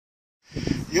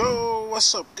Yo,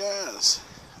 what's up, guys?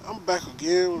 I'm back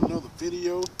again with another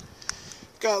video.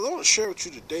 Guys, I want to share with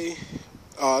you today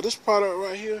this product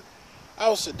right here. I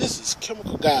would say this is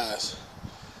Chemical Guys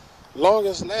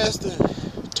longest lasting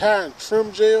tire and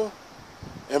trim gel.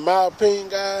 In my opinion,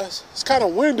 guys, it's kind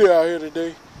of windy out here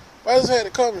today, but I just had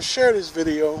to come and share this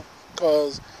video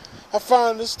because I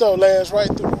find this stuff lasts right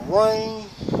through the rain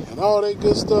and all that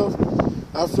good stuff.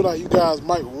 I feel like you guys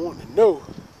might want to know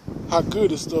how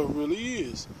good this stuff really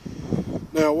is.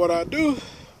 Now, what I do,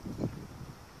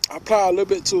 I apply a little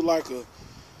bit to like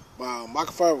my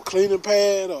microfiber cleaning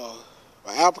pad or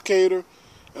my applicator,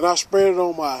 and I spread it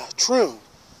on my trim.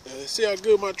 And see how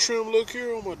good my trim look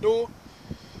here on my door?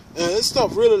 And this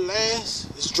stuff really lasts.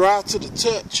 It's dry to the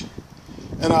touch.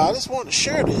 And I just want to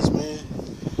share this, man.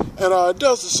 And it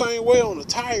does the same way on the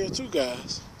tire too,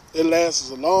 guys. It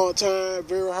lasts a long time,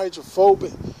 very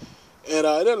hydrophobic. And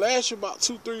it'll last you about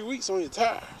 2-3 weeks on your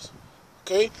tires.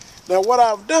 Okay? Now what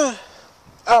I've done,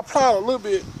 I applied a little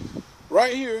bit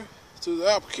right here to the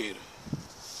applicator.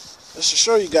 Let's just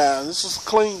show you guys. This is a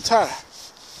clean tire.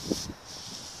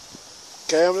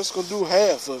 Okay, I'm just going to do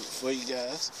half of it for you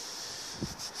guys.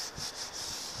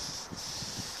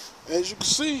 As you can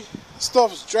see,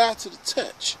 stuff is dry to the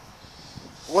touch.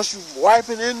 Once you wipe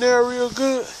it in there real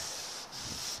good,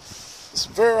 it's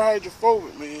very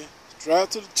hydrophobic, man. Dry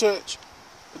to the touch.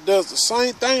 It does the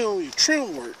same thing on your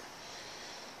trim work.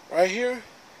 Right here,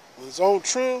 when it's on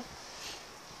trim,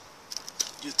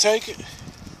 you take it,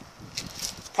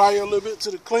 apply a little bit to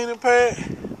the cleaning pad,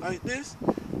 like this.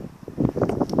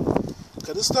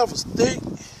 Because this stuff is thick.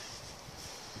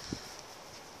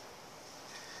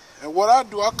 And what I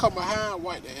do, I come behind,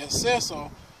 wipe the excess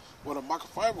off with a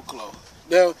microfiber cloth.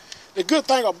 Now, the good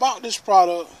thing about this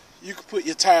product, you can put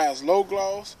your tires low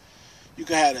gloss, you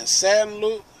can have that satin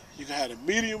look, you can have the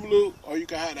medium look, or you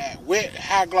can have that wet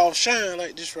high gloss shine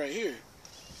like this right here.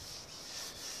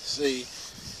 See,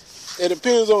 it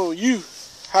depends on you,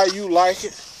 how you like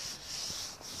it.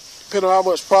 Depending on how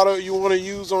much product you want to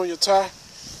use on your tire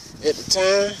at the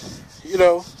time, you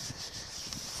know,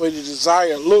 for your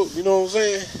desired look, you know what I'm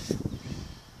saying?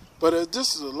 But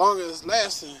this is the longest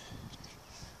lasting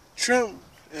trim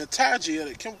and tire gel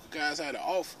that Chemical Guys had to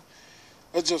offer.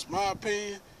 That's just my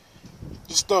opinion.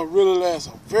 This stuff really lasts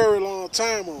a very long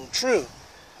time on trim.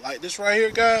 Like this right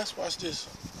here, guys. Watch this.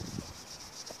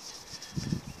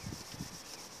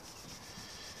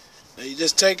 Now you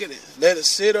just take it and let it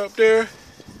sit up there.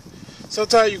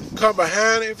 Sometimes you can come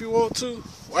behind it if you want to.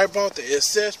 Wipe off the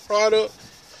excess product.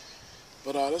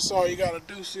 But that's all you got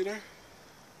to do, see there?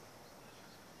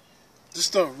 This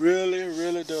stuff really,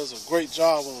 really does a great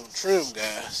job on trim,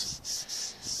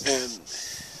 guys. And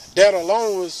that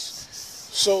alone has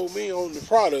sold me on the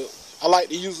product. I like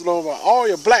to use it on all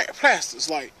your black plastics.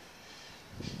 Like,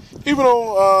 even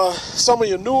on some of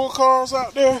your newer cars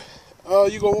out there,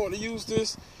 you're going to want to use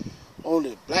this on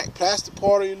the black plastic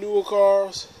part of your newer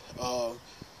cars.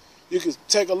 You can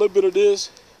take a little bit of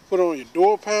this, put it on your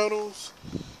door panels,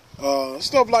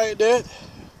 stuff like that.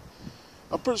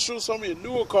 I'm pretty sure some of your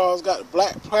newer cars got the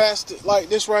black plastic like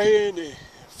this right here in the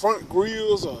front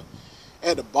grills or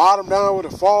at the bottom down where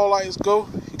the fog lights go.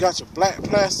 You got your black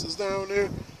plastics down there.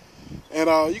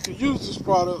 And you can use this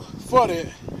product for that.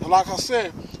 And like I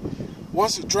said,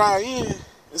 once it dry in,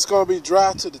 it's going to be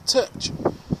dry to the touch.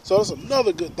 So that's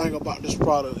another good thing about this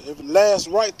product. If it lasts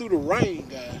right through the rain,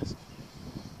 guys.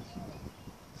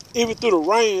 Even through the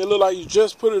rain, it look like you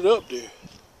just put it up there.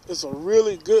 It's a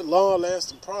really good,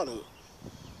 long-lasting product.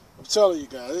 I'm telling you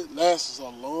guys, it lasts a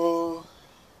long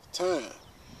time.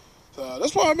 So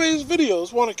that's why I made this video.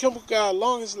 It's one of Chemical Guys'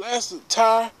 longest lasting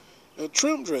tire and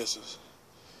trim dressers.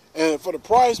 And for the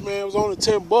price, man, it was only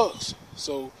 $10.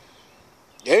 So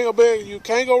you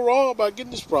can't go wrong by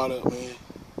getting this product, man.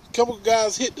 Chemical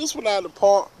Guys hit this one out of the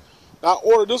park. I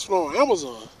ordered this one on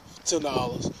Amazon for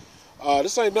 $10.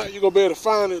 This ain't nothing you're going to be able to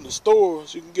find in the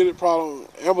stores. You can get it probably on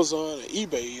Amazon or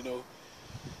eBay, you know.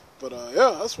 But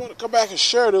yeah, I just want to come back and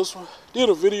share this one. Did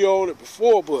a video on it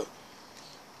before, but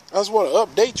I just want to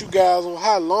update you guys on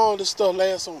how long this stuff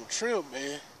lasts on trim,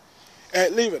 man.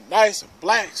 And leave it nice and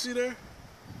black, see there?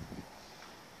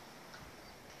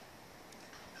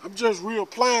 I'm just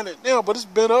reapplying it now, but it's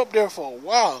been up there for a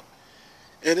while.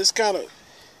 And it's kind of,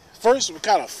 first it was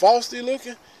kind of frosty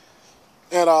looking.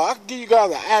 And I can give you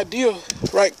guys an idea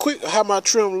right quick of how my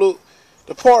trim look.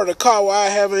 The part of the car where I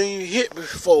haven't even hit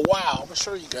for a while. I'm going to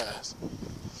show you guys.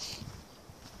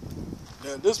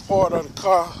 Now this part of the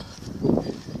car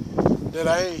that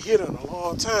I ain't hit in a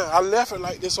long time, I left it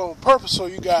like this on purpose so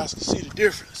you guys can see the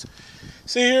difference.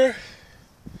 See here?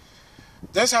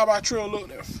 That's how my trim looked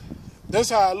there That's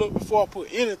how I look before I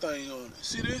put anything on it.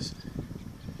 See this?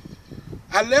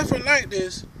 I left it like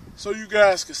this so you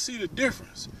guys can see the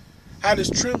difference. How this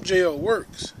trim gel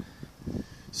works.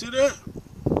 See that?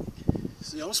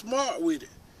 See, I'm smart with it.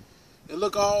 It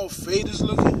look all faded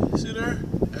looking. See there?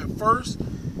 At first.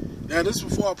 Now this is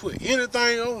before I put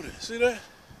anything on it. See that?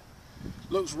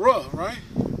 Looks rough, right?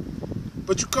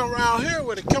 But you come around here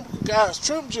with the Chemical Guys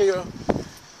trim gel.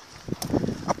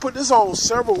 I put this on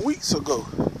several weeks ago.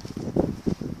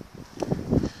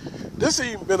 This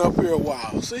ain't even been up here a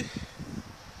while, see?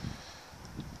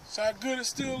 See how good it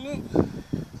still looks?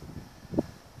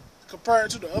 Compared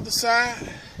to the other side.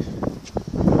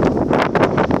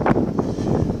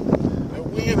 That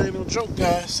wind ain't no joke,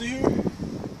 guys. See here?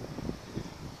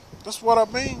 That's what I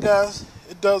mean, guys.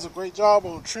 It does a great job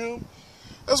on trim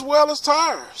as well as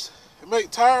tires. It makes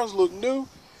tires look new,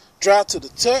 dry to the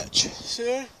touch.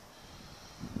 See?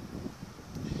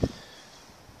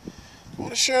 I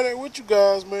want to share that with you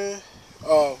guys, man.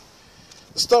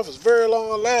 The stuff is very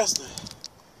long lasting.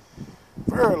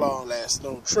 Very long lasting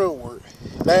on trim work.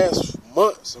 It lasts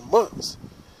months and months.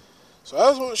 So I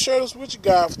just want to share this with you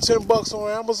guys for $10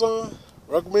 on Amazon.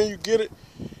 Recommend you get it.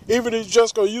 Even if you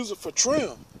just go use it for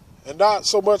trim and not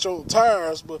so much on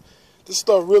tires, but this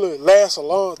stuff really lasts a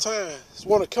long time. It's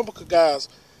one of Chemical Guys'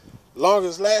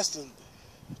 longest lasting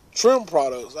trim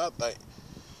products, I think.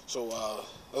 So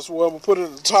that's what I'm going to put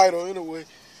in the title anyway.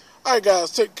 Alright guys,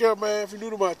 take care, man. If you're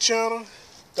new to my channel,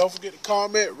 don't forget to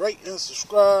comment, rate, and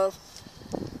subscribe.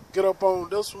 Get up on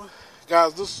this one.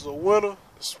 Guys, this is a winner,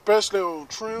 especially on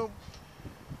trim.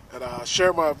 And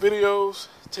share my videos.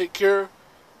 Take care.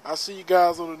 I'll see you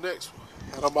guys on the next one.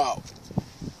 And I'm out.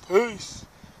 Peace.